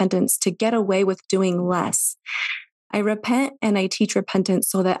teach repentance to get away with doing less. I repent and I teach repentance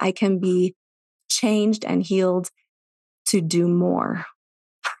so that I can be changed and healed to do more.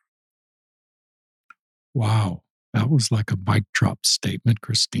 Wow. That was like a mic drop statement,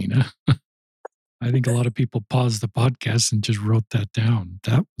 Christina. I think a lot of people paused the podcast and just wrote that down.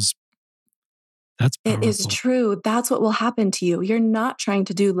 That's powerful. It is true. That's what will happen to you. You're not trying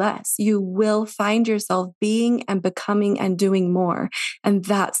to do less. You will find yourself being and becoming and doing more. And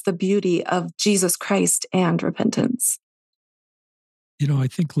that's the beauty of Jesus Christ and repentance. I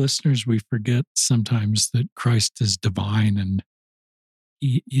think listeners, we forget sometimes that Christ is divine and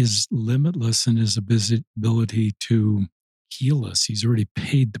he is limitless in his ability to heal us. He's already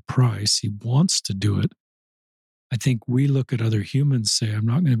paid the price. He wants to do it. I think we look at other humans, say, I'm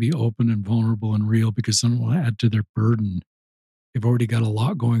not going to be open and vulnerable and real because I don't want to add to their burden. They've already got a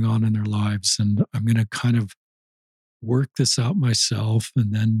lot going on in their lives, and I'm going to kind of work this out myself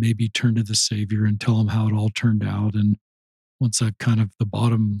and then maybe turn to the Savior and tell him how it all turned out. And once I've kind of the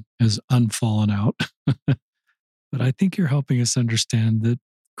bottom has unfallen out. But I think you're helping us understand that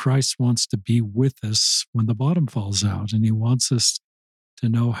Christ wants to be with us when the bottom falls out, and he wants us to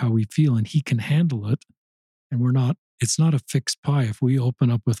know how we feel, and he can handle it. And it's not a fixed pie. If we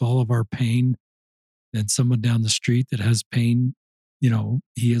open up with all of our pain, then someone down the street that has pain,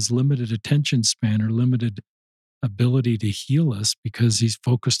 he has limited attention span or limited ability to heal us because he's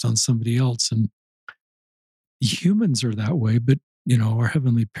focused on somebody else. And humans are that way, but our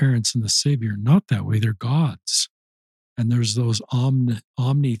heavenly parents and the Savior are not that way. They're gods. And there's those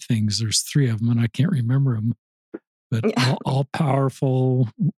omni things. There's three of them, and I can't remember them, but all powerful,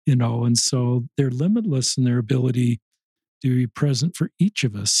 and so they're limitless in their ability to be present for each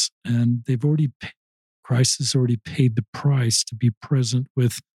of us. And Christ has already paid the price to be present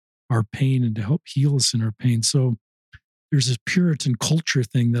with our pain and to help heal us in our pain. So there's this Puritan culture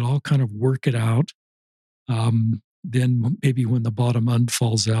thing that I'll kind of work it out. Then maybe when the bottom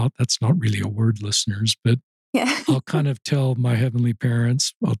unfalls out, that's not really a word, listeners, but Yeah. I'll kind of tell my heavenly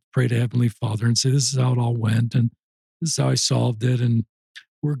parents, I'll pray to Heavenly Father and say, this is how it all went. And this is how I solved it. And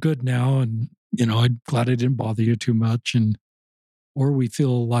we're good now. And, I'm glad I didn't bother you too much. Or we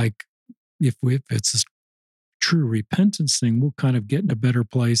feel like if it's a true repentance thing, we'll kind of get in a better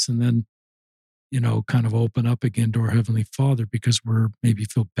place and then, kind of open up again to our Heavenly Father because we're maybe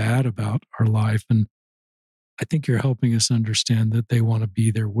feel bad about our life. And I think you're helping us understand that they want to be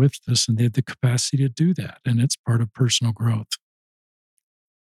there with us and they have the capacity to do that. And it's part of personal growth.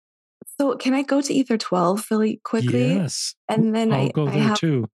 So can I go to Ether 12 really quickly? Yes. And then I'll go I there have,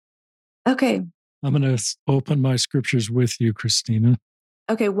 too. okay. I'm going to open my scriptures with you, Christina.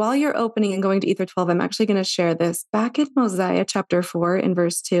 Okay. While you're opening and going to Ether 12, I'm actually going to share this. Back in Mosiah chapter 4 in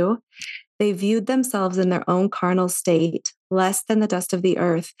verse 2, they viewed themselves in their own carnal state, less than the dust of the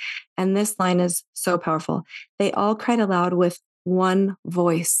earth. And this line is so powerful. They all cried aloud with one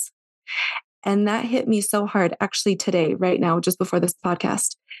voice. And that hit me so hard, actually, today, right now, just before this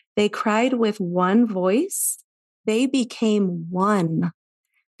podcast. They cried with one voice. They became one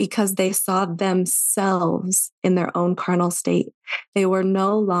because they saw themselves in their own carnal state. They were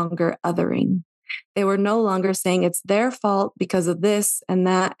no longer othering. They were no longer saying it's their fault because of this and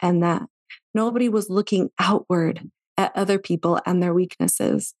that and that. Nobody was looking outward at other people and their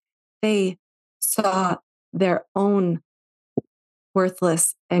weaknesses. They saw their own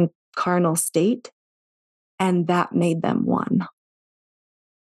worthless and carnal state, and that made them one.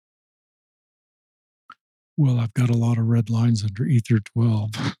 Well, I've got a lot of red lines under Ether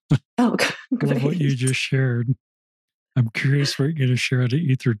 12. Oh, I love what you just shared. I'm curious what you're going to share out of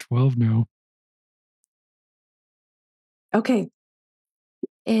Ether 12 now. Okay.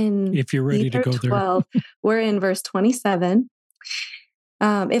 If you're ready Ether to go 12, there. we're in verse 27.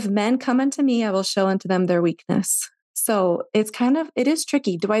 If men come unto me, I will show unto them their weakness. So it is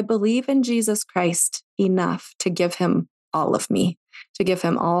tricky. Do I believe in Jesus Christ enough to give him all of me, to give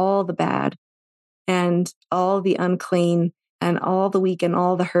him all the bad and all the unclean and all the weak and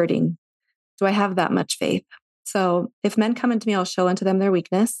all the hurting? Do I have that much faith? So if men come unto me, I'll show unto them their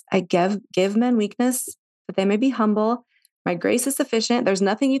weakness. I give men weakness that they may be humble. My grace is sufficient. There's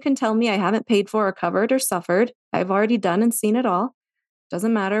nothing you can tell me I haven't paid for or covered or suffered. I've already done and seen it all.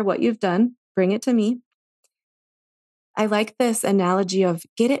 Doesn't matter what you've done. Bring it to me. I like this analogy of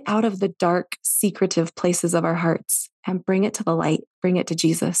get it out of the dark, secretive places of our hearts and bring it to the light, bring it to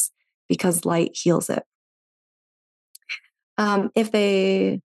Jesus, because light heals it. If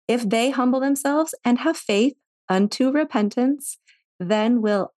they humble themselves and have faith unto repentance, then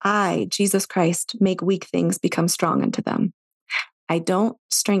will I, Jesus Christ, make weak things become strong unto them. I don't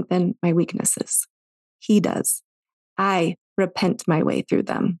strengthen my weaknesses. He does. I repent my way through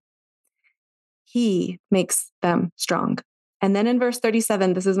them. He makes them strong. And then in verse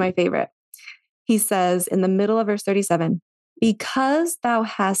 37, this is my favorite. He says in the middle of verse 37, because thou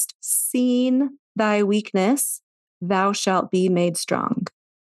hast seen thy weakness, thou shalt be made strong.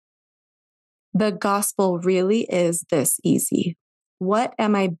 The gospel really is this easy. What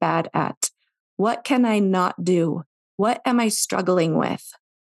am I bad at? What can I not do? What am I struggling with?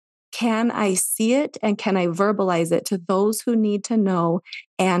 Can I see it and can I verbalize it to those who need to know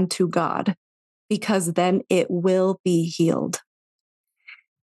and to God? Because then it will be healed.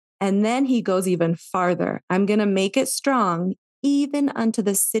 And then he goes even farther. I'm going to make it strong, even unto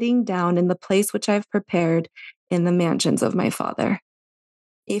the sitting down in the place which I've prepared in the mansions of my Father.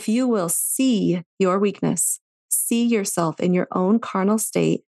 If you will see your weakness, see yourself in your own carnal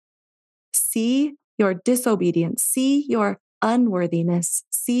state, see your disobedience, see your unworthiness,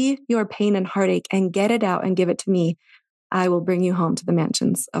 see your pain and heartache, and get it out and give it to me. I will bring you home to the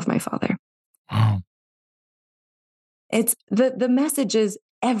mansions of my Father. Wow. It's the message is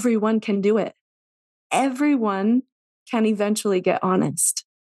everyone can do it. Everyone can eventually get honest.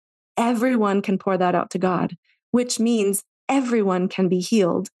 Everyone can pour that out to God, which means everyone can be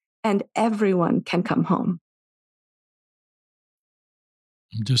healed and everyone can come home.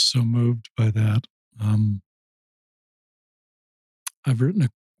 I'm just so moved by that. I've written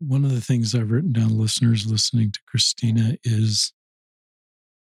one of the things I've written down, listeners listening to Christina, is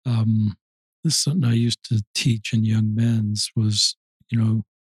this is something I used to teach in young men's was, you've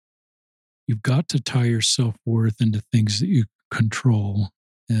got to tie your self-worth into things that you control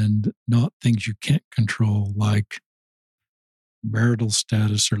and not things you can't control, like marital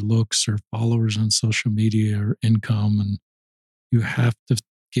status or looks or followers on social media or income. And you have to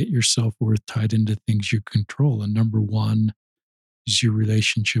get your self-worth tied into things you control. And number one is your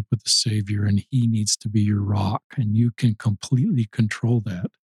relationship with the Savior, and He needs to be your rock, and you can completely control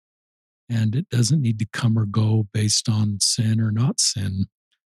that. And it doesn't need to come or go based on sin or not sin,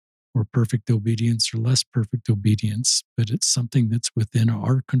 or perfect obedience or less perfect obedience, but it's something that's within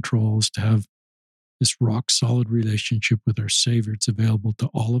our controls to have this rock solid relationship with our Savior. It's available to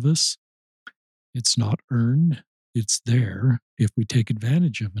all of us. It's not earned. It's there if we take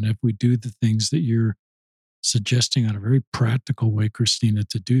advantage of it. And if we do the things that you're suggesting on a very practical way, Christina,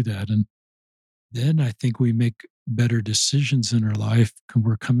 to do that. And then I think we make better decisions in our life.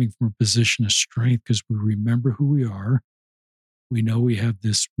 We're coming from a position of strength because we remember who we are. We know we have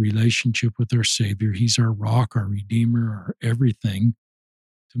this relationship with our Savior. He's our rock, our Redeemer, our everything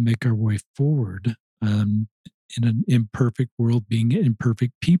to make our way forward in an imperfect world, being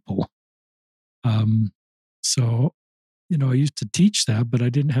imperfect people. So, I used to teach that, but I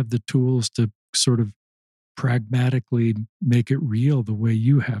didn't have the tools to sort of pragmatically make it real the way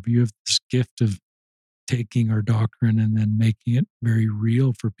you have. You have this gift of taking our doctrine and then making it very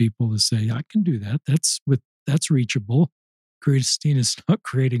real for people to say, I can do that. That's reachable. Christina's not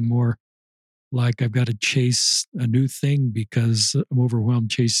creating more like I've got to chase a new thing because I'm overwhelmed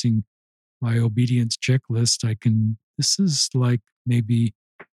chasing my obedience checklist. This is like maybe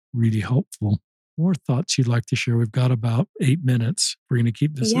really helpful. More thoughts you'd like to share? We've got about 8 minutes. We're going to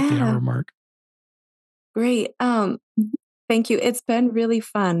keep this at the Yeah, hour mark. great. Thank you. It's been really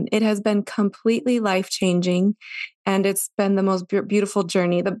fun. It has been completely life-changing, and it's been the most beautiful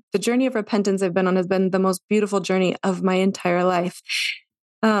journey. The journey of repentance I've been on has been the most beautiful journey of my entire life.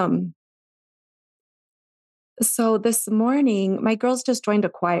 Um, so this morning, my girls just joined a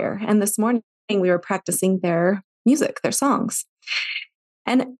choir, and this morning we were practicing their music, their songs.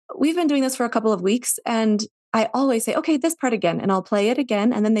 And we've been doing this for a couple of weeks, and I always say, okay, this part again, and I'll play it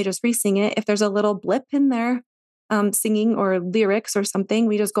again, and then they just re-sing it. If there's a little blip in there, singing or lyrics or something,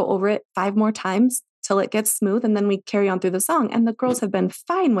 we just go over it 5 more times till it gets smooth, and then we carry on through the song. And the girls have been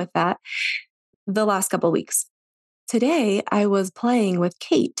fine with that the last couple of weeks. Today, I was playing with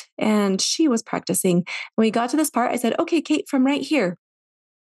Kate, and she was practicing. When we got to this part, I said, okay, Kate, from right here.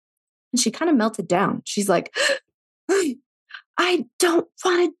 And she kind of melted down. She's like, I don't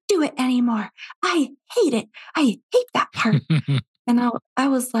want to do it anymore. I hate it. I hate that part. And I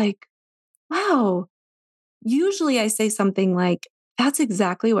was like, wow. Usually I say something like, that's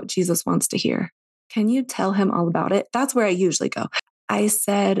exactly what Jesus wants to hear. Can you tell him all about it? That's where I usually go. I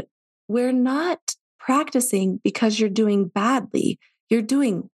said, we're not practicing because you're doing badly. You're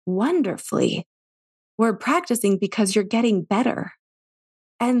doing wonderfully. We're practicing because you're getting better.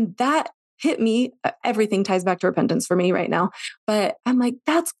 And that hit me. Everything ties back to repentance for me right now. But I'm like,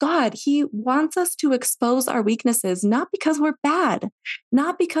 that's God. He wants us to expose our weaknesses, not because we're bad,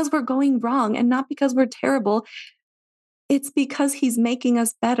 not because we're going wrong, and not because we're terrible. It's because He's making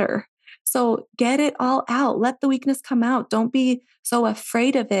us better. So get it all out. Let the weakness come out. Don't be so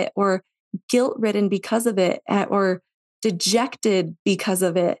afraid of it or guilt ridden because of it or dejected because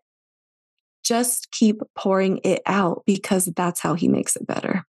of it. Just keep pouring it out because that's how He makes it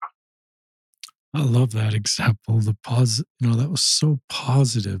better. I love that example. The that was so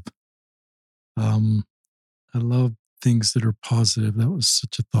positive. I love things that are positive. That was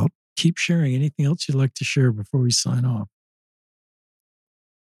such a thought. Keep sharing. Anything else you'd like to share before we sign off?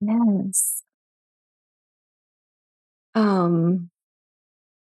 Yes. I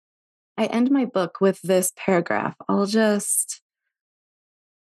end my book with this paragraph. Well,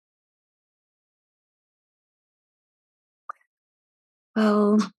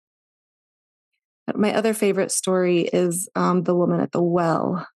 my other favorite story is the woman at the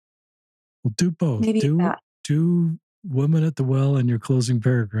well. Well, do both. Maybe Do that. do Woman at the Well in your closing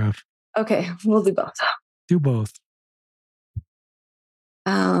paragraph. Okay, we'll do both. Do both.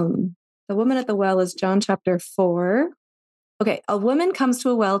 The woman at the well is John chapter 4. Okay, a woman comes to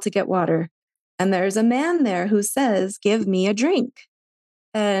a well to get water, and there's a man there who says, "Give me a drink."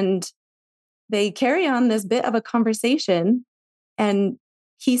 And they carry on this bit of a conversation, and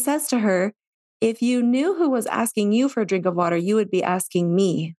he says to her, "If you knew who was asking you for a drink of water, you would be asking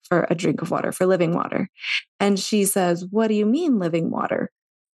me for a drink of water, for living water." And she says, "What do you mean, living water?"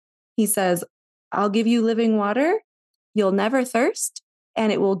 He says, "I'll give you living water. You'll never thirst,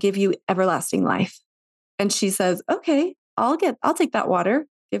 and it will give you everlasting life." And she says, "Okay, I'll take that water.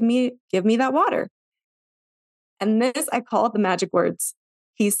 Give me that water." And this, I call it the magic words.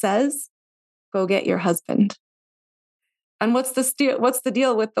 He says, "Go get your husband." And what's the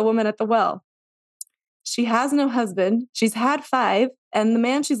deal with the woman at the well? She has no husband. She's had 5, and the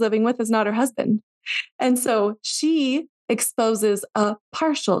man she's living with is not her husband. And so she exposes a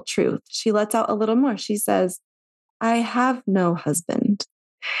partial truth. She lets out a little more. She says, "I have no husband."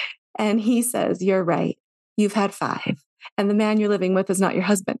 And he says, "You're right. You've had 5. And the man you're living with is not your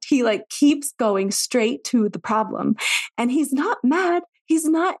husband." He keeps going straight to the problem. And he's not mad. He's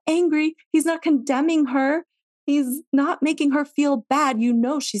not angry. He's not condemning her. He's not making her feel bad.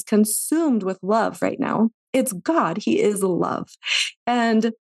 She's consumed with love right now. It's God. He is love.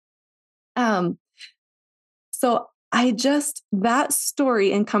 And so that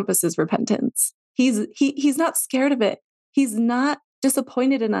story encompasses repentance. He's not scared of it. He's not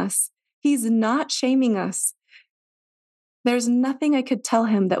disappointed in us. He's not shaming us. There's nothing I could tell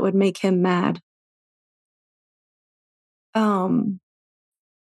him that would make him mad.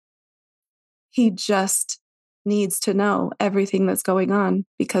 He just needs to know everything that's going on,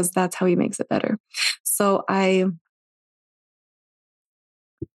 because that's how he makes it better. So I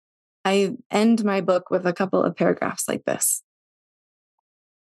end my book with a couple of paragraphs like this.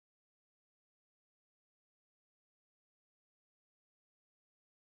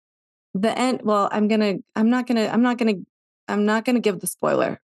 The end. Well, I'm not gonna give the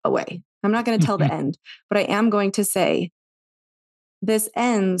spoiler away. I'm not gonna tell the end, but I am going to say this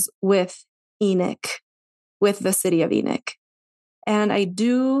ends with Enoch, with the city of Enoch. And I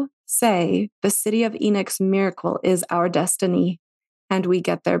do say the city of Enoch's miracle is our destiny, and we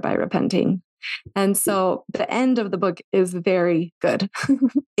get there by repenting. And so the end of the book is very good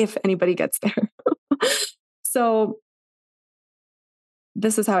if anybody gets there. So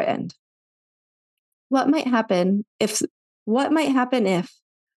this is how I end. What might happen if,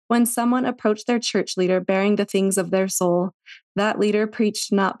 when someone approached their church leader bearing the things of their soul, that leader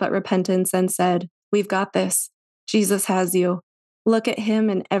preached not but repentance and said, "We've got this. Jesus has you. Look at him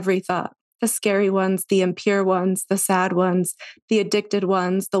in every thought. The scary ones, the impure ones, the sad ones, the addicted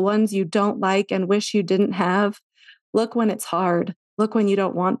ones, the ones you don't like and wish you didn't have. Look when it's hard. Look when you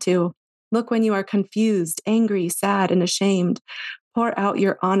don't want to. Look when you are confused, angry, sad, and ashamed. Pour out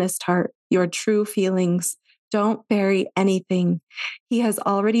your honest heart, your true feelings. Don't bury anything. He has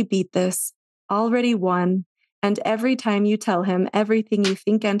already beat this, already won. And every time you tell him everything you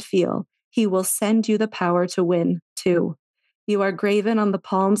think and feel, he will send you the power to win, too. You are graven on the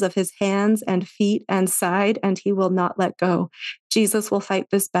palms of his hands and feet and side, and he will not let go. Jesus will fight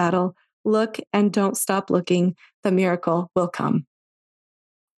this battle. Look and don't stop looking. The miracle will come."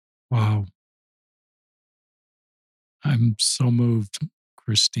 Wow. I'm so moved,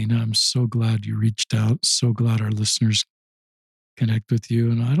 Christina. I'm so glad you reached out. So glad our listeners connect with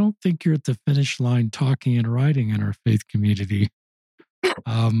you. And I don't think you're at the finish line talking and writing in our faith community.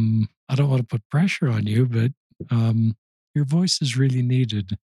 I don't want to put pressure on you, but your voice is really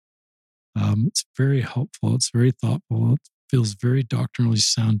needed. It's very helpful. It's very thoughtful. It feels very doctrinally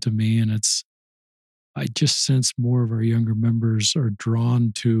sound to me. And I just sense more of our younger members are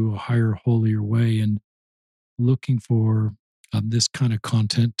drawn to a higher, holier way and looking for this kind of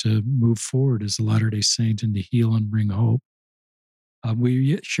content to move forward as a Latter-day Saint and to heal and bring hope.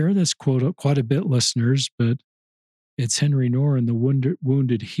 We share this quote quite a bit, listeners, but it's Henry Noren, the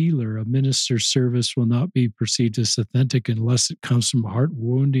wounded healer. A minister's service will not be perceived as authentic unless it comes from heart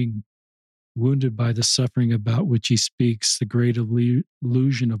wounded by the suffering about which he speaks. The great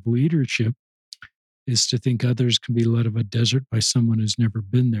illusion of leadership is to think others can be led of a desert by someone who's never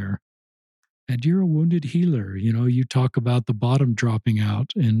been there. And you're a wounded healer. You talk about the bottom dropping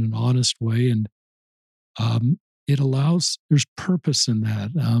out in an honest way, and there's purpose in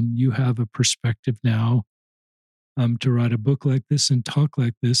that. You have a perspective now to write a book like this and talk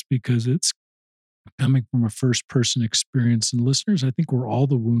like this because it's coming from a first person experience. And listeners, I think we're all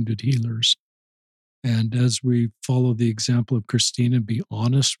the wounded healers. And as we follow the example of Christina, be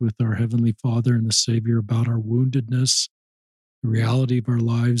honest with our Heavenly Father and the Savior about our woundedness, the reality of our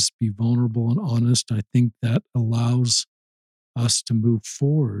lives, be vulnerable and honest, I think that allows us to move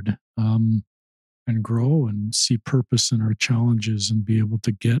forward and grow and see purpose in our challenges and be able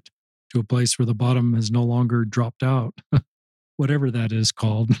to get to a place where the bottom has no longer dropped out, whatever that is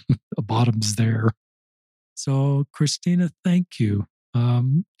called. The bottom's there. So, Christina, thank you.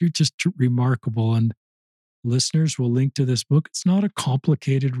 You're just remarkable. And listeners will link to this book. It's not a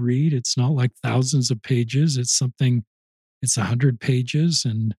complicated read. It's not like thousands of pages. It's 100 pages.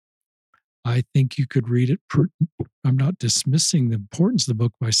 And I think you could read it. I'm not dismissing the importance of the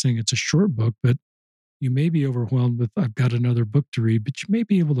book by saying it's a short book, but you may be overwhelmed with, I've got another book to read, but you may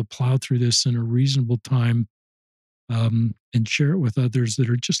be able to plow through this in a reasonable time and share it with others that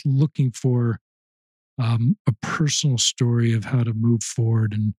are just looking for a personal story of how to move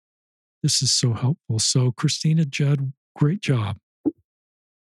forward. And this is so helpful. So, Christina, Judd, great job.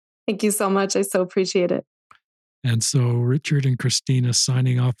 Thank you so much. I so appreciate it. And so, Richard and Christina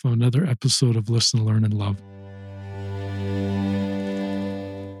signing off on another episode of Listen, Learn, and Love.